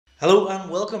Hello and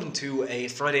welcome to a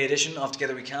Friday edition of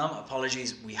Together We Can.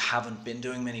 Apologies, we haven't been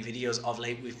doing many videos of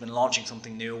late. We've been launching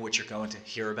something new, which you're going to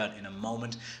hear about in a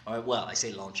moment. Well, I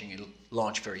say launching, it'll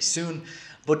launch very soon.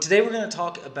 But today we're going to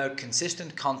talk about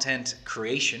consistent content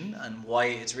creation and why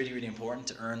it's really important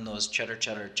to earn those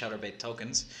Chaturbate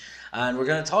tokens. And we're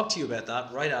going to talk to you about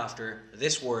that right after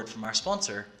this word from our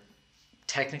sponsor,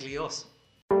 Technically Us.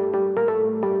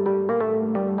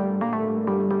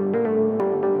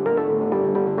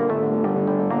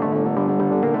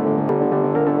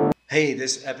 Hey,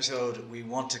 this episode we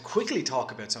want to quickly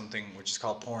talk about something which is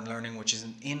called Porn Learning, which is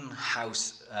an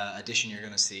in-house edition you're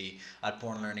going to see at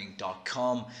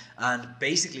pornlearning.com. And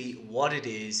basically what it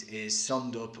is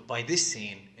summed up by this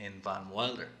scene in Van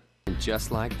Wilder. And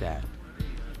just like that,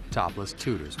 Topless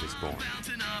Tutors was born.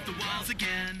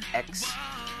 X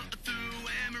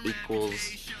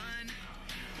equals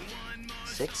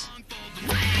 6?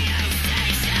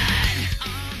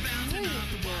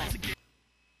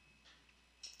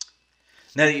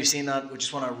 Now that you've seen that, we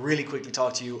just want to really quickly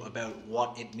talk to you about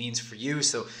what it means for you.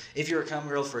 So if you're a cam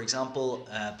girl, for example,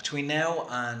 between now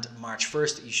and March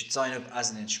 1st, you should sign up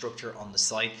as an instructor on the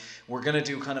site. We're going to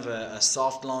do kind of a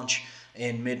soft launch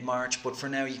in mid-March, but for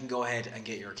now you can go ahead and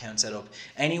get your account set up.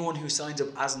 Anyone who signs up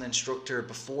as an instructor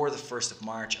before the 1st of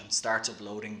March and starts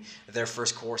uploading their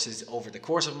first courses over the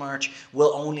course of March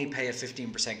will only pay a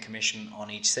 15% commission on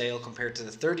each sale compared to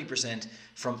the 30%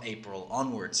 from April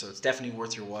onwards. So it's definitely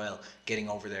worth your while getting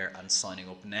over there and signing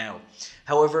up now.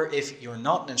 However, if you're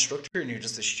not an instructor and you're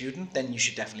just a student, then you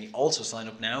should definitely also sign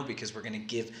up now, because we're going to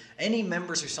give any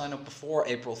members who sign up before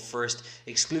April 1st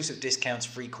exclusive discounts,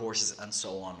 free courses and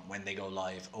so on when they go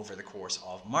live over the course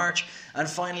of March. And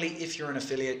finally, if you're an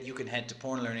affiliate, you can head to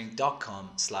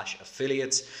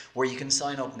pornlearning.com/affiliates, where you can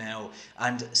sign up now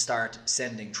and start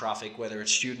sending traffic, whether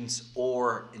it's students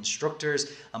or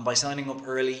instructors. And by signing up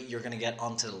early, you're going to get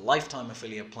onto the lifetime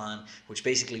affiliate plan, which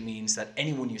basically means that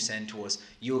anyone you send to us,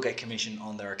 you'll get commission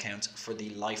on their accounts for the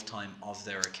lifetime of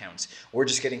their accounts. We're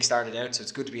just getting started out, so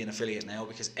it's good to be an affiliate now,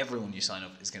 because everyone you sign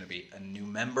up is going to be a new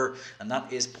member, and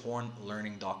that is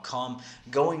pornlearning.com,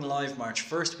 going live March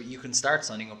 1st, but you can start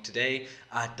signing up today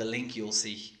at the link you'll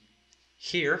see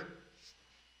here,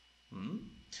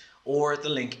 or the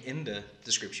link in the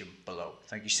description below.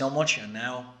 Thank you so much, and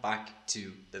now back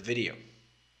to the video.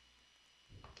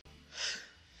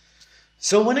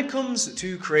 So when it comes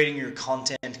to creating your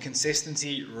content,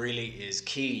 consistency really is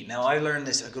key. Now, I learned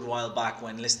this a good while back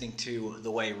when listening to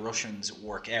the way Russians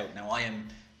work out. Now, I am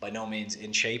by no means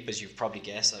in shape, as you've probably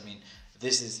guessed. I mean,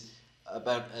 this is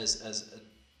about as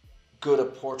good a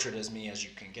portrait as me as you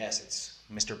can guess. It's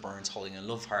Mr. Burns holding a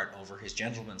love heart over his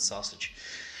gentleman's sausage.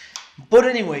 But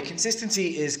anyway,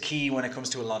 consistency is key when it comes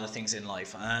to a lot of things in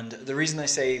life. And the reason I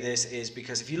say this is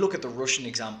because if you look at the Russian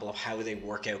example of how they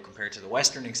work out compared to the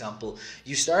Western example,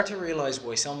 you start to realize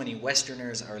why so many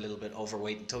Westerners are a little bit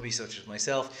overweight and tubby, such as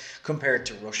myself, compared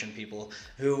to Russian people,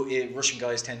 who Russian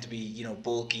guys tend to be, you know,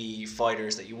 bulky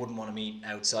fighters that you wouldn't want to meet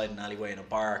outside an alleyway in a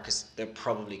bar, because they'll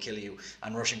probably kill you.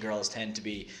 And Russian girls tend to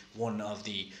be one of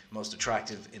the most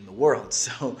attractive in the world.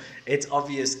 So it's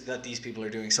obvious that these people are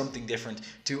doing something different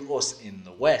to us in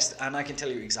the West, and I can tell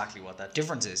you exactly what that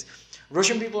difference is.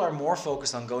 Russian people are more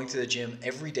focused on going to the gym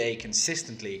every day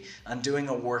consistently and doing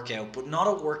a workout, but not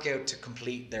a workout to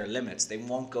complete their limits. They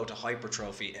won't go to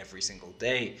hypertrophy every single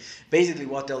day. Basically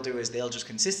what they'll do is they'll just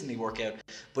consistently work out,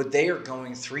 but they are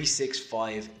going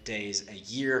 365 days a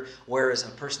year, whereas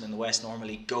a person in the West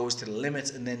normally goes to the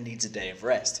limits and then needs a day of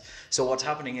rest. So what's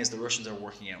happening is the Russians are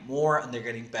working out more and they're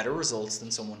getting better results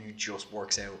than someone who just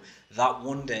works out that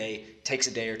one day, takes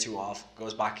a day or two off,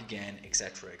 goes back again,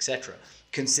 etc., etc.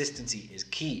 Consistency is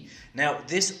key. Now,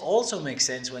 this also makes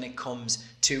sense when it comes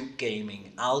to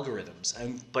gaming algorithms.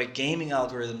 And by gaming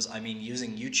algorithms, I mean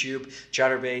using YouTube,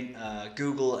 Chaturbate,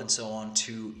 Google, and so on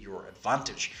to your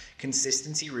advantage.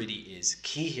 Consistency really is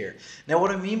key here. Now,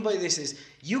 what I mean by this is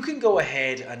you can go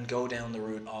ahead and go down the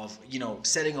route of, you know,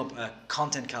 setting up a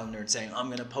content calendar and saying, I'm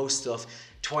going to post stuff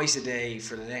twice a day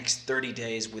for the next 30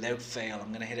 days without fail. I'm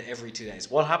going to hit it every 2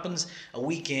 days. What happens? A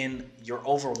week in, you're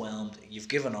overwhelmed, you've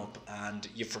given up, and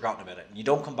you've forgotten about it. And you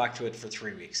don't come back to it for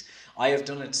 3 weeks. I have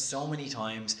done it so many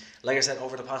times. Like I said,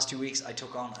 over the past 2 weeks, I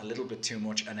took on a little bit too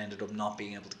much and ended up not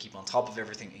being able to keep on top of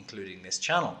everything, including this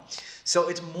channel. So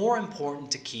it's more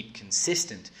important to keep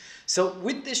consistent. So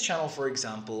with this channel, for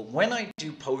example, when I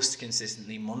do post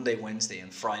consistently Monday, Wednesday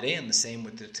and Friday, and the same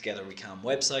with the Together We Can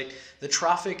website, the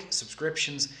traffic,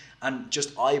 subscriptions, and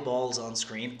just eyeballs on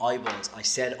screen, eyeballs, I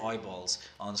said eyeballs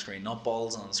on screen, not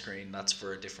balls on screen, that's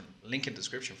for a different link in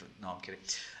description. No, I'm kidding.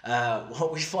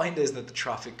 What we find is that the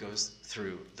traffic goes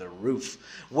through the roof.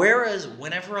 Whereas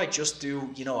whenever I just do,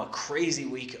 a crazy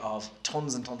week of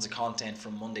tons and tons of content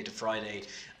from Monday to Friday,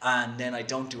 and then I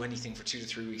don't do anything for 2 to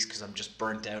 3 weeks because I'm just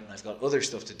burnt out and I've got other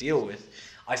stuff to deal with,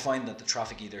 I find that the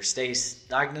traffic either stays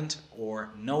stagnant or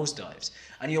nosedives.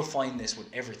 And you'll find this with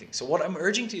everything. So what I'm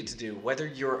urging you to do, whether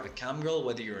you're a cam girl,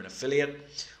 whether you're an affiliate,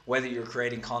 whether you're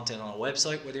creating content on a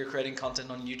website, whether you're creating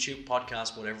content on YouTube,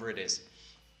 podcast, whatever it is,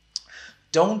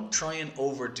 don't try and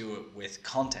overdo it with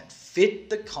content. Fit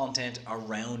the content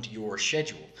around your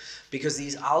schedule, because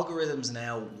these algorithms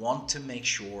now want to make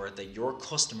sure that your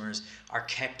customers are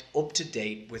kept up to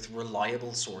date with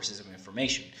reliable sources of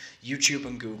information. YouTube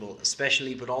and Google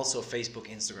especially, but also Facebook,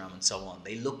 Instagram, and so on.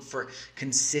 They look for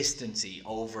consistency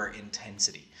over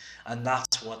intensity. And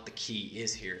that's what the key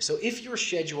is here. So if your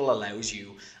schedule allows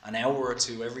you an hour or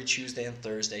two every Tuesday and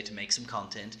Thursday to make some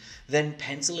content, then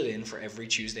pencil it in for every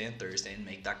Tuesday and Thursday and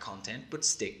make that content, but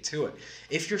stick to it.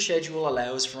 If your schedule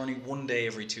allows for only one day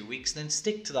every 2 weeks, then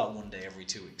stick to that one day every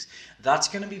 2 weeks. That's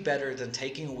going to be better than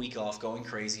taking a week off, going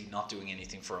crazy, not doing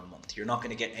anything for a month. You're not going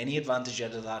to get any advantage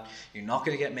out of that. You're not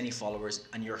going to get many followers,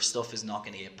 and your stuff is not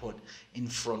going to get put in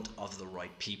front of the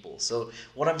right people. So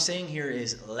what I'm saying here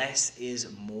is less is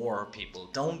more, people.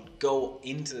 Don't go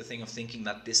into the thing of thinking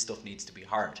that this stuff needs to be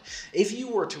hard. If you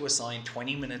were to assign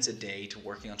 20 minutes a day to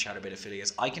working on Chaturbate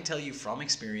Affiliates, I can tell you from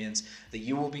experience that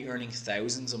you will be earning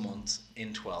thousands a month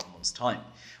in 12 months time.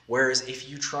 Whereas if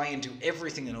you try and do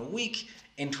everything in a week,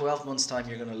 in 12 months time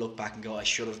you're going to look back and go, I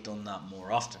should have done that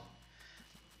more often.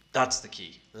 That's the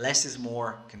key. Less is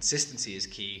more, consistency is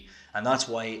key, and that's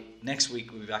why next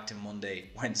week we'll be back to Monday,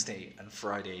 Wednesday and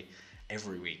Friday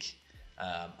every week.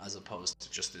 As opposed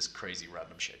to just this crazy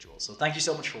random schedule. So thank you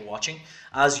so much for watching.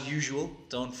 As usual,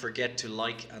 don't forget to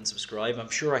like and subscribe.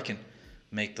 I'm sure I can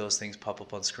make those things pop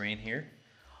up on screen here.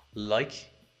 Like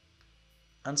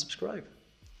and subscribe.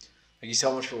 Thank you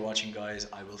so much for watching, guys.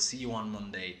 I will see you on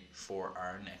Monday for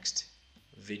our next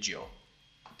video.